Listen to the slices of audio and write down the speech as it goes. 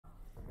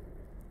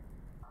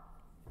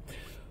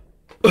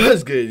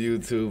What's good,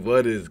 YouTube?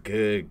 What is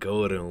good,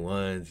 Golden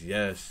Ones?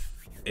 Yes,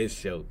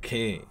 it's your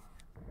king,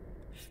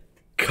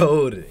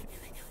 Golden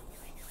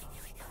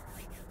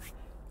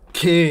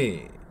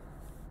King.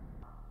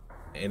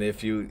 And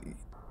if you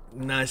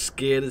not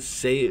scared to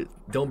say it,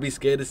 don't be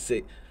scared to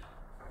say.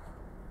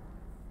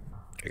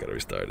 I gotta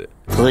restart it.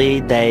 3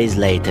 days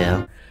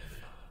later.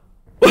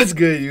 What's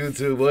good,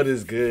 YouTube? What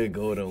is good,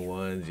 Golden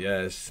Ones?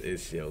 Yes,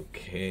 it's your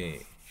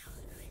king,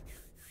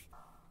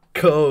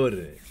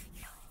 Golden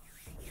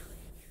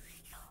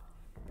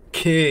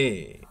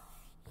King.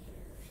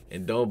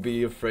 And don't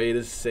be afraid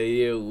to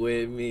say it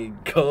with me,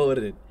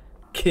 Golden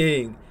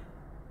King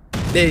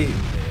Dave.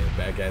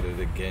 Back at it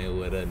again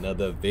with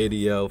another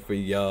video for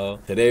y'all.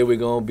 Today we're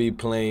gonna be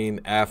playing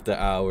After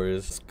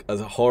Hours, a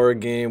horror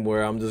game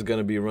where I'm just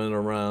gonna be running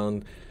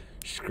around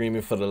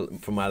screaming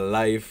for my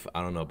life.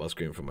 I don't know about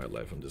screaming for my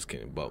life, I'm just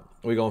kidding, but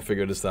we're gonna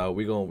figure this out.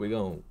 We're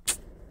gonna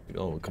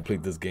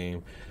complete this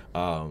game.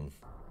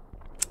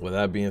 With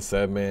that being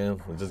said,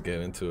 man, let's just get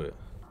into it.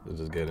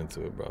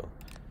 Bro.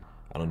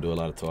 I don't do a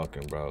lot of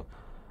talking, bro.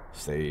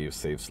 Save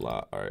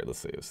slot. All right, let's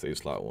save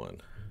slot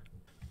 1.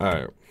 All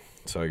right.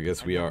 So I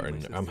guess we are.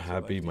 I'm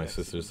happy my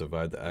sister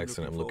survived the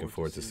accident. I'm looking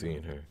forward to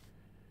seeing her.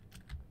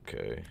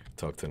 Okay.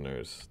 Talk to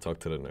nurse. Talk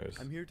to the nurse.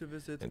 I'm here to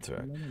visit.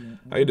 Interact.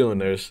 How you doing,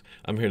 nurse?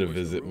 I'm here to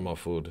visit my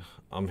food.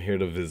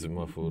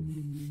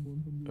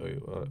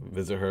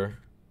 Visit her.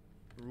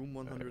 Room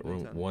 110.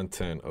 Room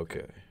 110.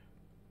 Okay.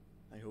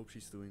 I hope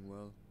she's doing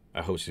well.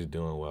 I hope she's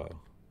doing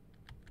well.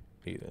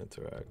 Need to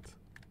interact.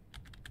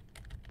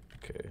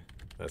 Okay.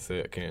 That's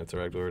it. I can't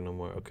interact with her no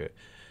more. Okay.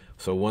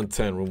 So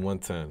 110. Room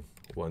 110.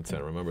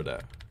 110. Remember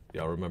that.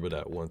 Y'all remember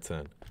that.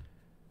 110.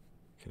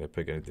 Can I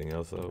pick anything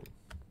else up?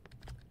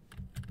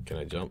 Can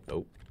I jump?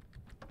 Nope.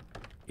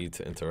 E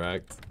to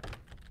interact.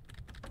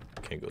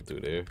 Can't go through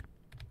there.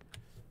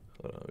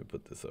 Hold on. Let me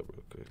put this up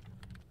real quick.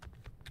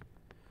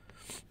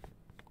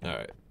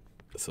 Alright.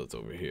 So it's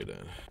over here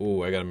then.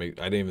 Ooh, I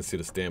didn't even see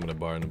the stamina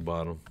bar in the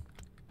bottom.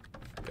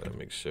 Gotta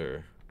make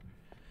sure.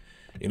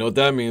 You know what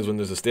that means when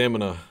there's a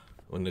stamina.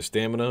 When there's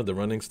stamina, the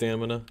running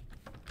stamina.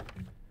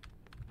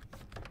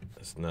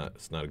 It's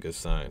not a good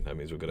sign. That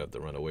means we're gonna have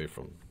to run away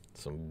from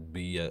some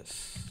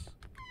BS.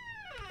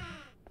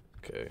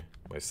 Okay,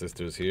 my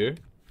sister's here.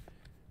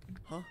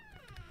 Huh?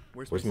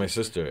 Where's my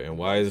sister? And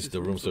why is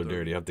the room so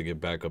dirty? I have to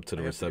get back up to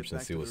the reception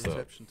to see what's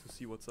up.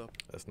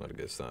 That's not a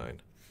good sign.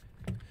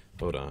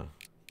 Hold on.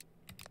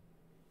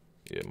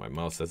 Yeah, my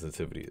mouse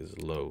sensitivity is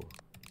low.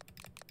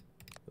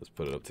 Let's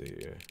put it up to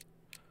here.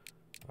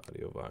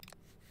 Audio volume.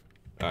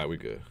 All right, we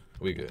good.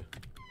 We good.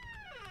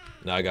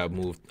 Now I got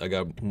moved. I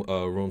got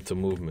room to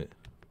movement.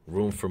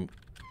 Room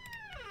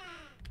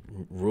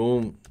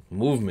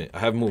movement. I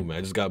have movement.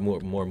 I just got more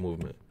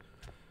movement.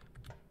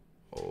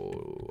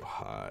 Oh,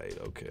 hide.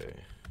 Okay.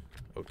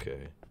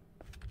 Okay.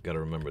 Gotta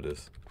remember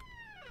this.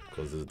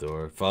 Close this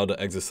door. Follow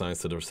the exit signs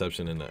to the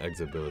reception in the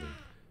exit building.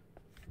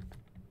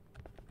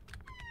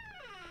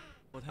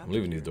 I'm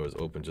leaving these doors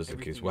open just in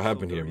case. What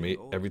happened here?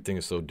 Everything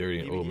is so dirty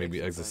and old. Maybe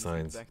exit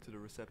signs.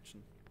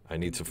 I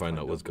need to find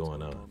out what's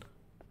going on.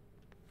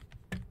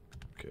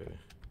 Okay.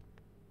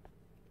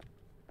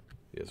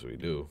 Yes, we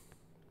do.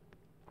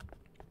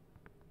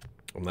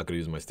 I'm not gonna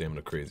use my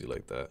stamina crazy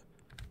like that.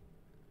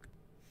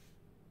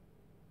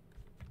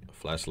 A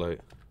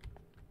flashlight?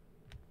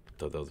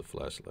 Thought that was a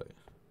flashlight.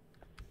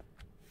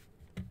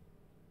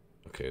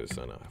 Okay, the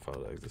sign. I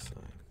followed the exit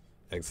sign.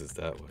 Exit's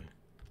that way.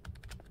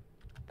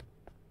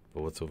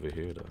 But what's over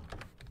here though?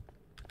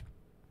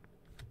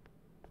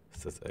 It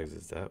says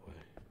exits that way.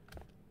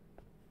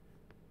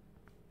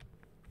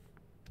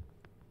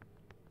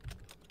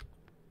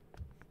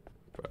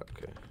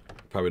 Okay.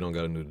 Probably don't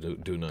gotta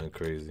do nothing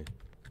crazy.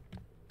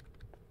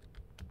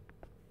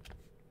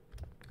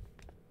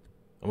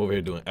 I'm over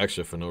here doing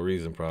extra for no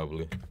reason,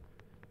 probably.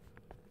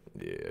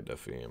 Yeah,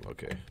 definitely am.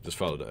 Okay. Just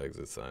follow the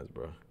exit signs,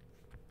 bro.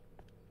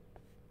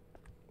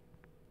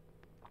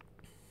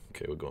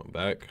 Okay, we're going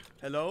back.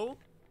 Hello?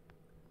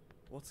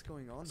 What's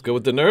going on? Let's go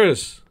with the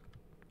nurse.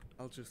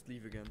 I'll just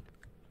leave again.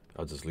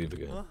 I'll just leave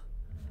again. Huh?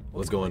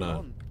 What's going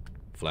on?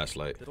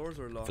 Flashlight. The doors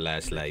are locked.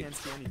 Flashlight. I can't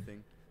see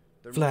anything.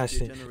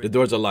 Flashing. The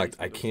doors are locked.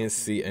 I can't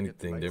see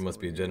anything. There must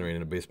be a generator in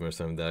the basement or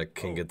something that I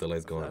can get the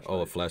lights going. Oh,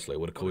 a flashlight.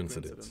 What a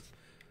coincidence.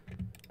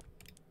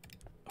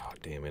 Oh,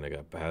 damn, man. I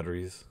got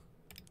batteries.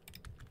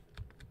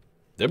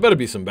 There better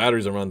be some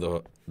batteries around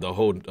the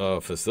whole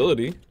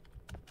facility.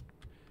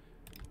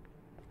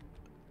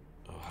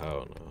 Oh,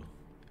 hell no.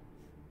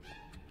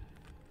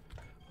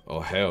 Oh,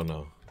 hell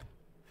no.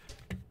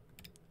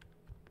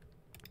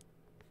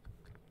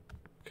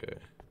 Okay.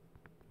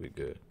 We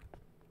good.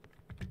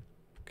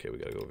 Okay, we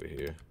gotta go over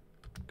here.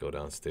 Go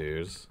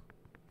downstairs.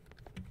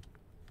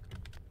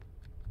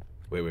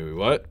 Wait,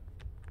 what?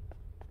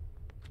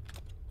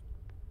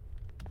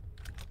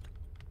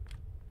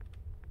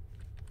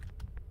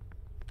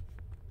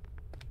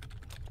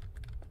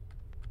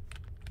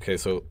 Okay,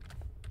 so is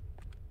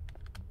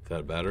that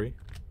a battery?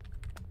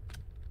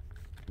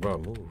 Bro,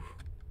 move.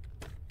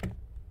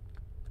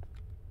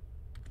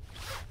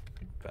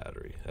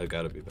 Battery. That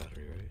gotta be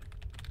battery, right?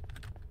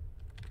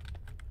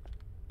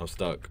 I'm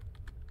stuck.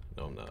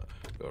 No, I'm not.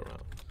 Go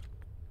around.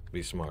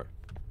 Be smart.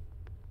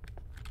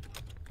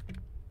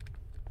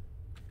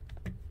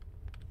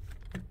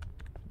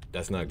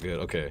 That's not good.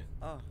 Okay.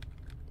 Ah,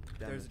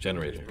 there's a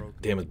Generator. broken.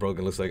 Damn, it's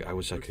broken. Looks like I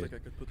wish I Looks could. like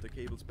I could put the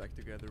cables back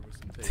together with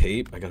some tape.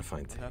 Tape? I gotta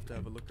find I'll tape. have to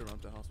have a look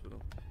around the hospital.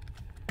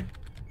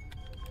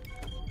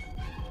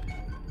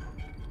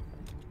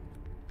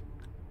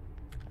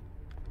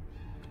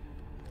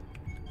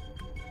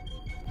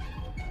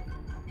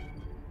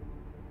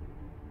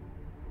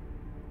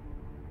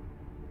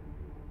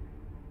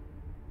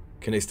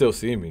 Can they still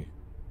see me?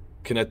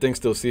 Can that thing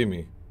still see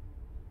me?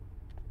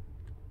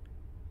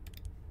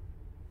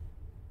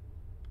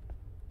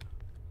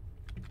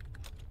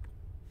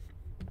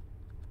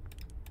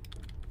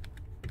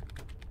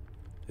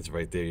 It's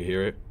right there. You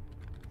hear it?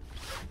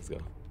 Let's go.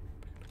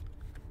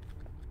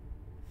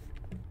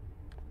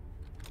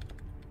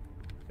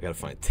 I gotta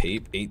find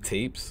tape. 8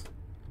 tapes.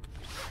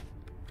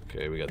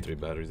 Okay, we got 3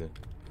 batteries in.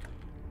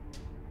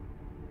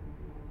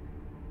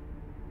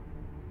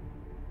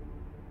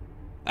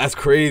 That's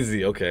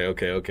crazy. Okay.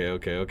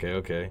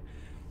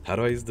 How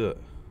do I use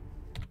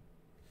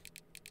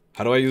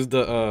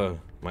the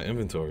my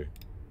inventory?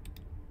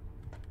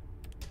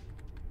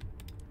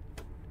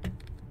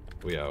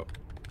 We out.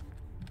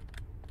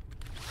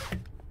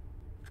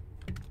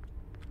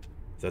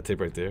 Is that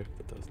tape right there?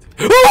 That was tape.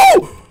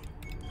 Oh!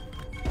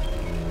 Oh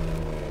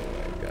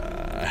my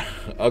god.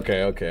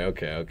 Okay.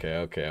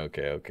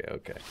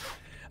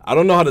 I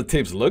don't know how the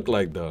tapes look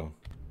like though.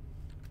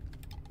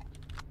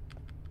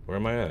 Where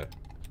am I at?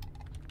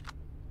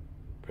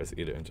 Press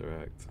E to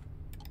interact.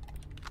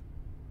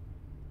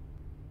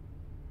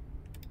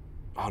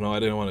 Oh no, I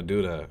didn't want to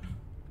do that.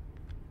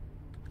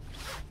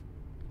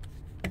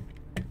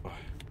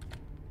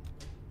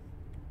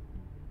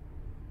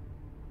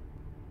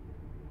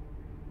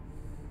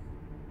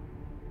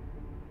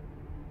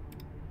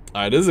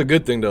 Alright, this is a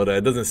good thing though that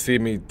it doesn't see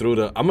me through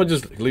the. I'm gonna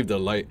just leave the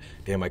light.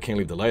 Damn, I can't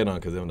leave the light on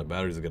because then the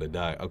batteries are gonna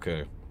die.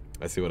 Okay,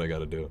 I see what I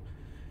gotta do.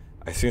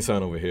 I seen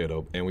something over here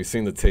though, and we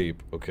seen the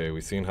tape. Okay,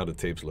 we seen how the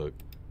tapes look.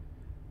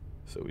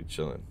 So we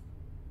chilling.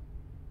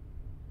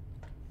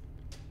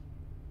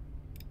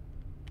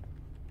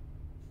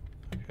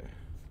 Okay.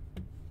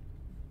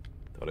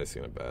 Thought I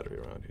seen a battery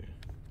around here.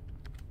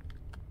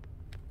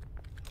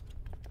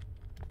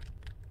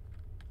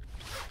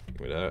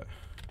 Give me that.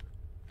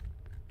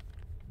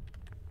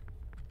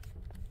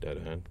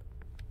 Dead end.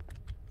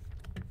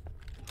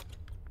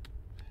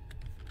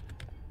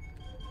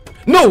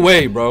 No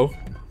way, bro.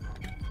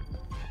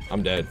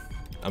 I'm dead.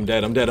 I'm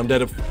dead.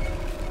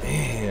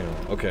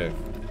 Damn. Okay.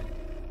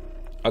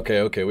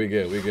 Okay, we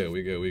good. Okay,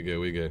 we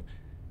good.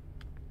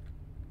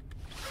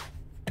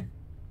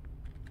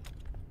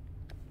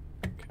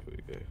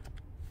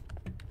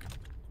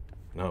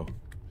 No.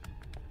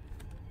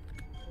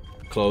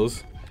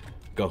 Close.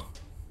 Go.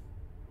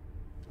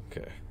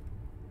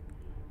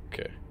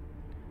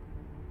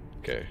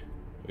 Okay,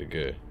 we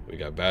good. We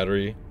got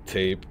battery,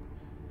 tape,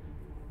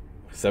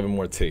 7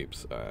 more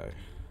tapes. Alright.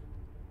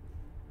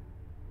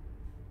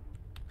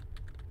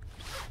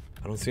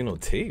 I don't see no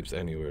tapes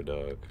anywhere,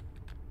 dog.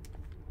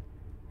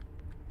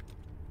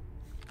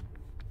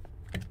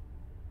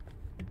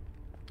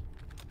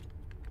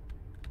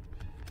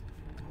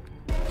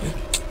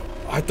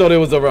 I thought it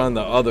was around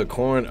the other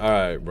corner.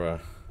 Alright, bro.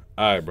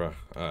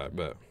 Alright,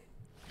 bet.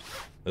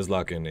 Let's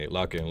lock in, Nate.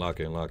 Lock in.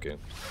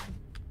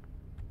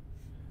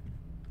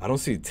 I don't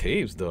see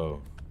tapes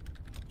though.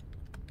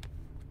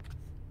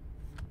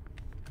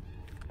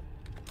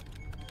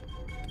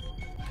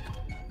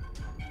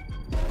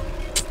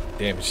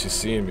 Damn, she's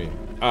seeing me.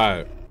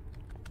 Alright.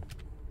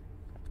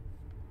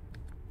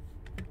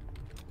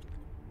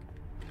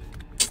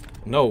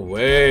 No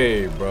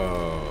way,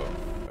 bro.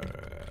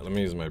 Alright, let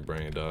me use my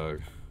brain,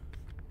 dog.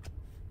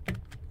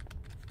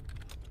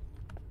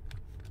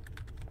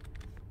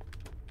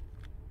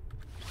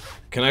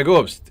 Can I go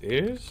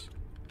upstairs?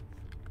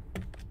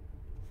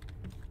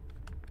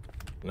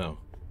 No,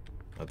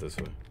 not this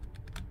way.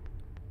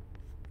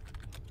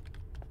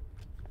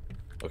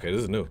 Okay,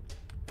 this is new.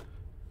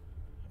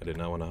 I did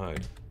not want to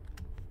hide.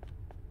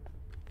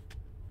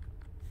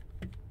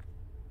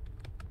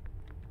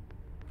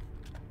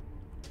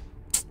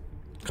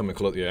 Coming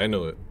close. Yeah, I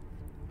know it.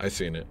 I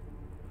seen it.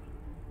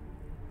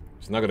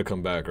 It's not gonna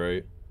come back,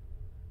 right?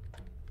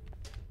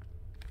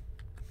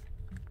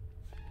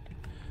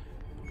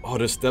 Oh,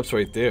 there's steps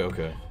right there.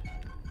 Okay.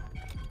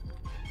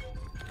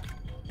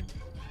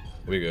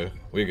 We good.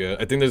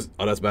 I think there's.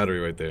 Oh, that's battery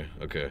right there.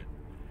 Okay.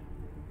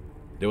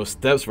 There was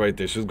steps right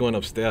there. She was going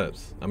up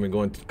steps. I mean,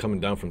 coming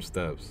down from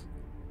steps.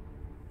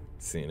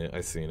 Seen it. I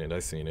seen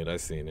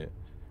it.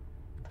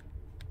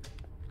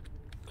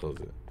 Close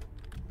it.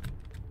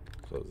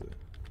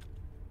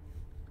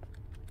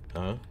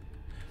 Huh?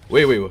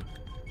 Wait. We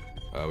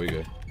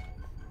good.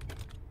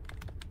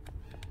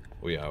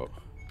 We out.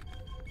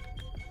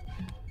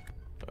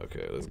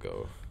 Okay, let's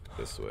go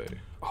this way.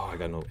 Oh, I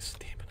got no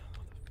stamina.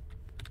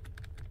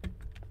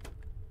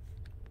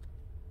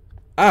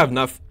 I have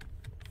not found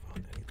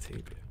any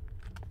tape yet.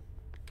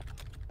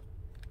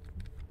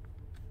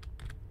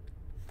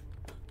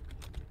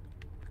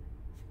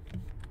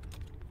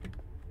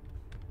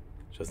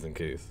 just in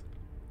case.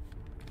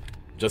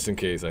 Just in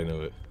case, I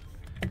know it.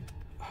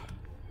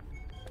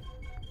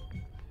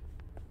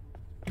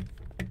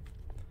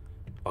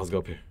 Let's go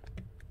up here.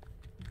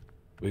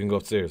 We can go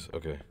upstairs.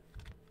 Okay.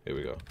 Here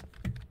we go.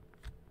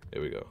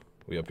 Here we go.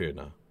 We up here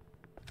now.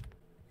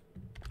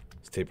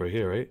 It's tape right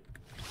here, right?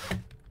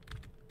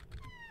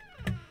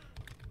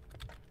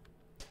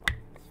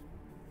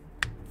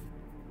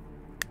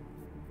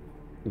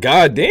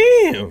 God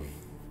damn!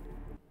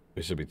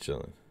 We should be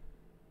chilling.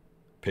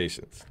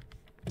 Patience.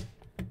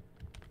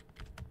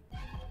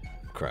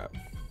 Crap.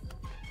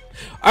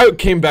 I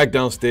came back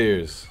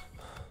downstairs.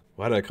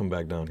 Why did I come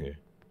back down here?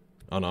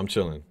 Oh no, I'm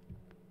chilling.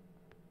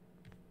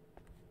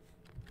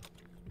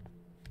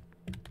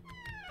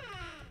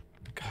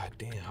 God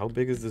damn, how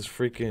big is this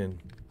freaking...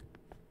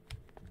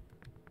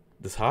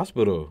 this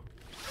hospital?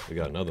 We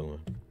got another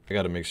one. I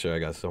gotta make sure I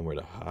got somewhere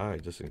to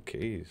hide just in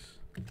case.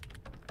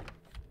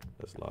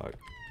 That's locked.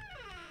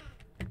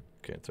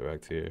 Can't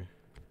interact here.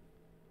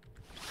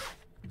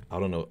 I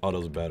don't know. All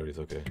those batteries,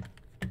 okay.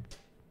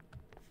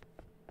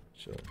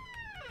 Sure.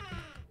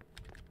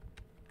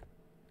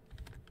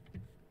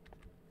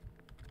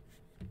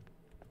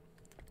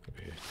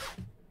 Over here.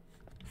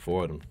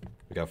 4 of them.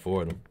 We got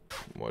 4 of them.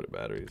 More of the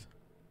batteries.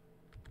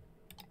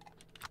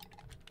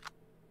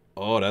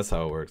 Oh, that's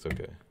how it works.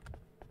 Okay.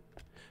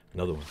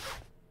 Another one.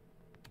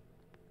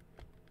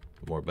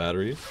 More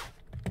batteries.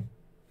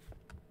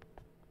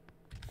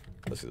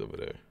 Let's see over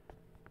there.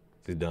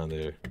 He's down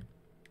there.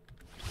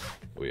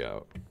 We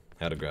out.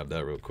 Had to grab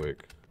that real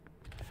quick.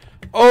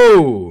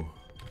 Oh!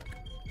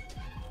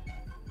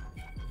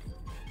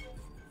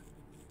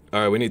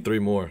 Alright, we need 3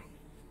 more.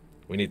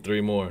 We need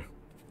 3 more.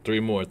 3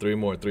 more, 3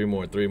 more, 3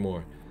 more, 3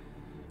 more.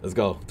 Let's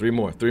go. 3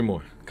 more, 3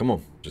 more. Come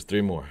on. Just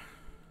 3 more.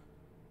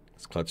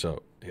 Let's clutch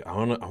up.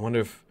 I wonder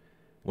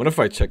if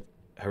I checked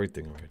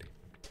everything already.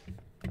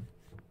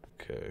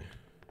 Okay.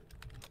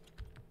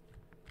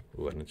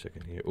 Ooh, I didn't check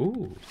in here.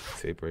 Ooh,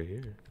 tape right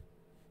here.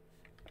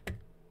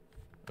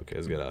 Okay,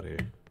 let's get out of here.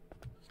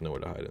 There's nowhere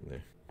to hide in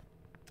there.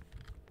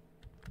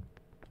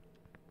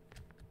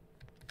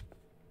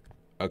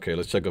 Okay,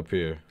 let's check up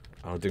here.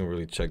 I don't think we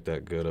really checked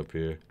that good up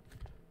here.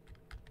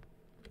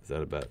 Is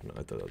that a bat? No,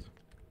 I thought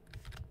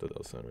that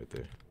was something right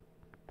there.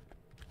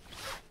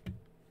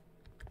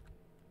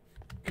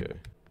 Okay.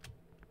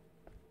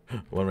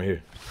 One right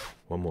here.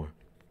 One more.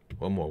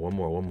 One more, one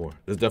more, one more.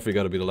 This definitely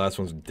got to be the last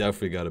one's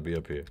definitely got to be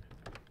up here.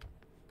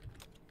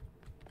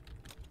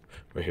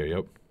 Right here,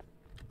 yep.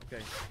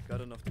 Okay,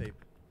 got enough tape.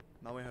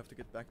 Now I have to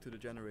get back to the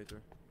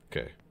generator.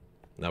 Okay.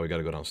 Now we got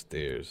to go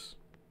downstairs.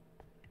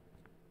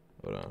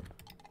 Hold on.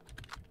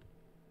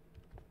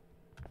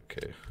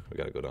 Okay, we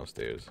got to go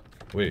downstairs.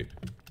 Wait,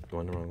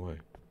 going the wrong way.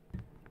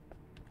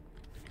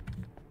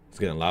 It's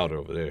getting louder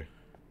over there.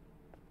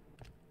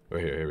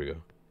 Right here, here we go.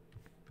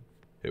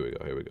 Here we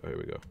go, here we go, here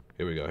we go.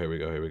 Here we go, here we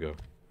go, here we go.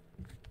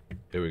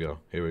 Here we go,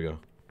 here we go.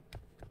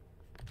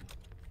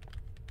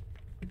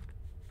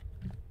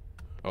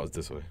 Oh, it's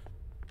this way.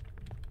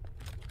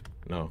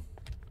 No.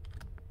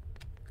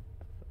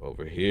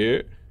 Over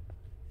here.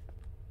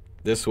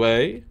 This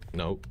way.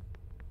 Nope.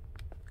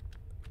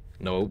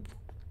 Nope.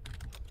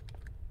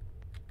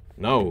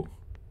 No.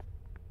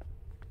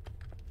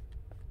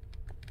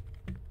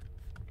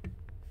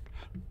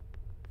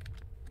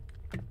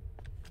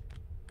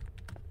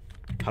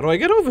 How do I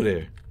get over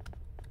there?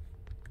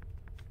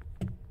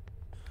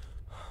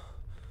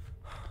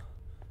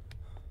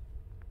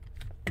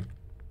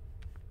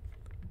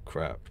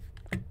 Crap.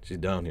 She's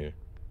down here.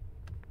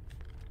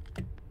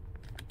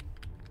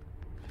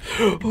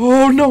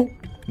 Oh no!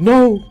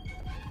 No!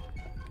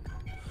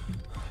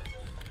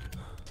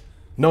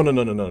 No, no,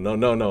 no, no, no, no,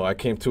 no, no. I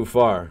came too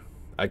far.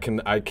 I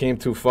came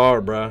too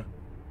far, bruh.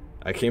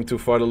 I came too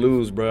far to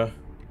lose, bruh.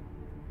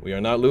 We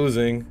are not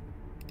losing.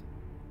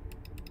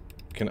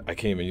 I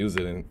can't even use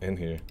it in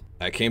here.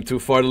 I came too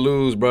far to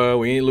lose, bruh.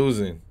 We ain't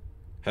losing.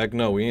 Heck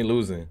no, we ain't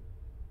losing.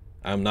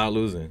 I'm not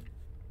losing.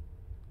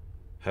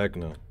 Heck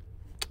no.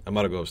 I'm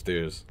about to go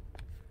upstairs.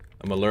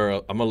 I'm gonna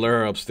lure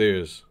her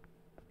upstairs.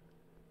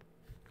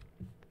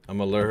 I'm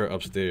gonna lure her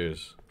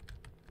upstairs.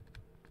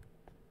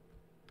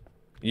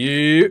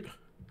 Yeah.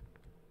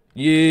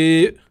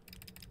 Yeah.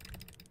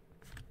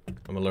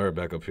 I'm gonna lure her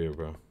back up here,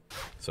 bro.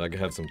 So I can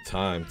have some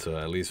time to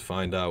at least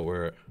find out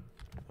where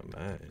I'm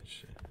at and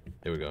shit.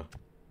 Here we go.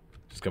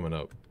 She's coming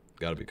up.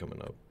 Gotta be coming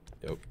up.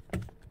 Yep.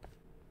 I'm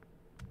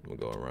gonna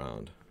go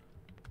around.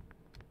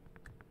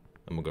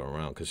 I'm gonna go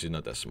around because she's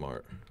not that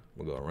smart.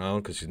 I'm gonna go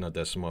around because she's not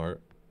that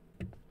smart.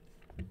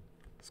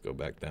 Let's go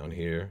back down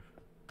here.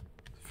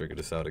 Figure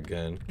this out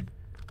again.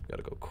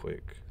 Gotta go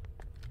quick.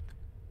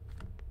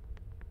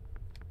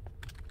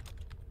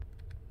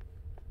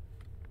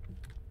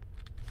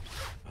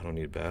 I don't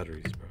need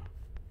batteries,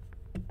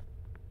 bro.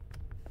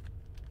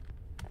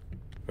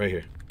 Right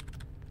here.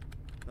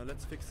 Now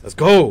let's fix this. Let's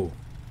go!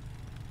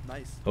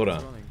 Nice. Hold It's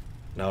on. running.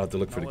 Now I have to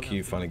look for Now the we'll key,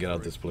 have to finally look get out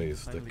for this it.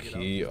 place. The Finally get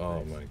out key, this oh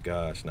place. my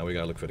gosh. Now we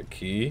gotta look for the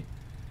key.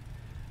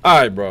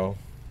 Alright, bro.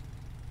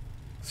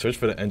 Search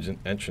for the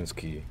entrance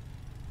key.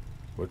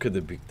 Where could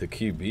the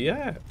key be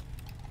at?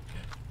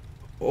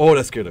 Oh,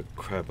 that scared the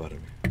crap out of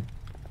me.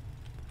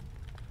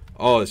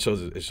 Oh, it shows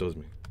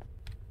me.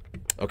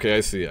 Okay,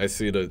 I see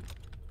the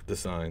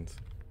signs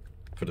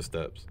for the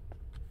steps.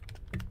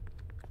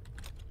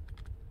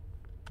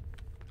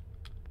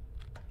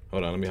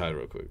 Hold on, let me hide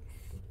real quick.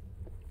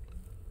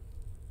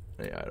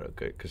 Let me hide real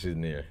quick, cause she's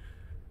near.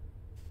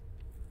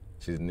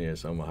 She's near,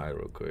 so I'm gonna hide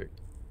real quick.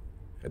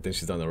 I think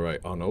she's on the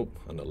right. Oh nope,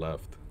 on the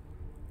left.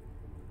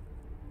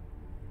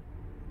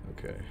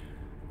 Okay.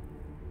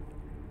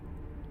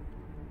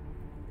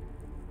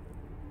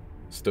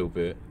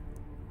 Stupid.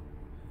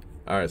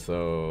 Alright,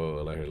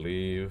 so let her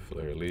leave,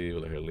 let her leave,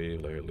 let her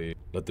leave, let her leave.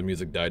 Let the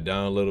music die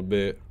down a little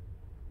bit.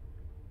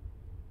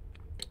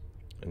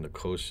 And the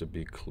coast should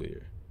be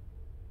clear.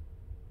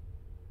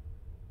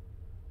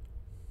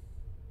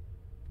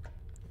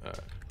 Alright.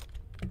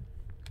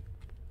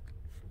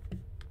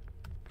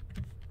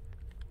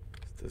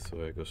 This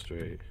way, go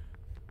straight.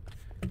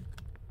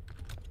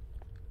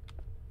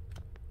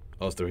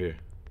 Oh, it's through here.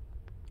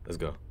 Let's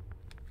go.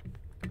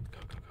 Go,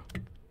 go,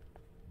 go.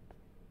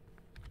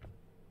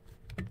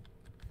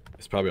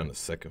 It's probably on the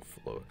second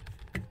floor.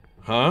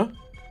 Huh?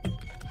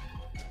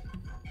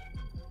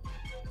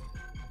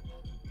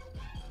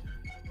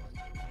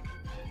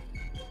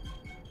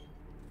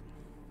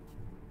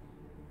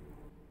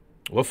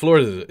 What floor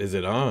is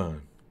it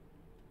on?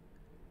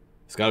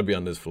 It's gotta be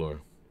on this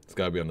floor. It's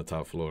gotta be on the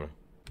top floor.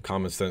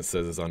 Common sense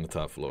says it's on the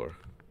top floor.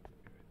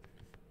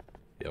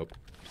 Yep.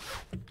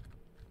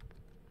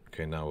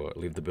 Okay, now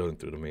leave the building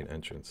through the main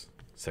entrance.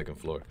 Second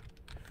floor.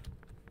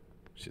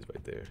 She's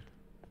right there.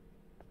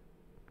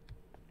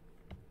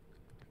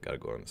 Gotta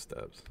go on the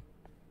steps.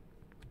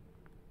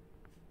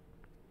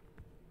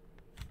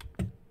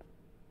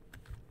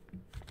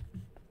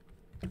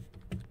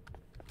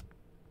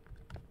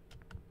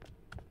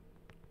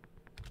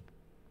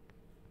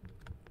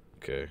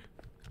 Okay.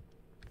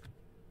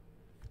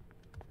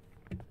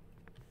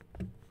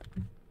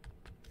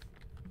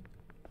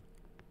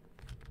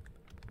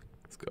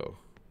 Let's go.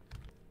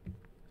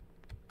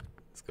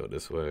 Let's go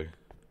this way.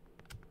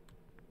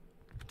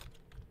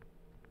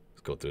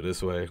 Let's go through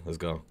this way. Let's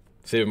go.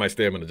 Saving my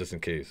stamina just in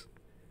case.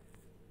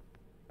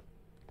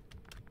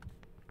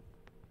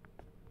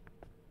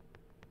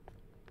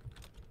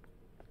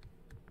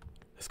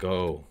 Let's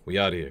go. We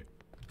out here.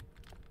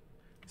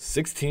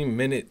 16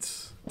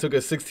 minutes. Took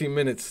us 16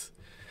 minutes.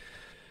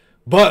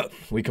 But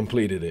we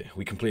completed it.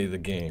 We completed the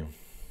game.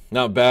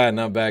 Not bad,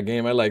 not bad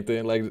game. I liked it.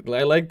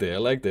 I liked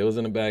it. It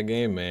wasn't a bad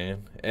game,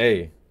 man.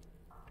 Hey,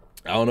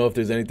 I don't know if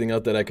there's anything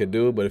else that I could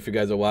do, but if you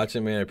guys are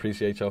watching, man, I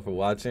appreciate y'all for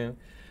watching.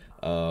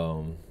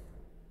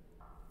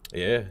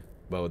 Yeah.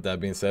 But with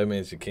that being said, man,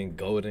 it's your King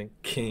Golden,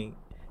 King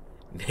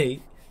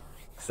Nate,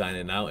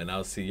 signing out, and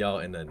I'll see y'all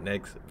in the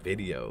next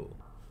video.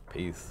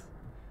 Peace.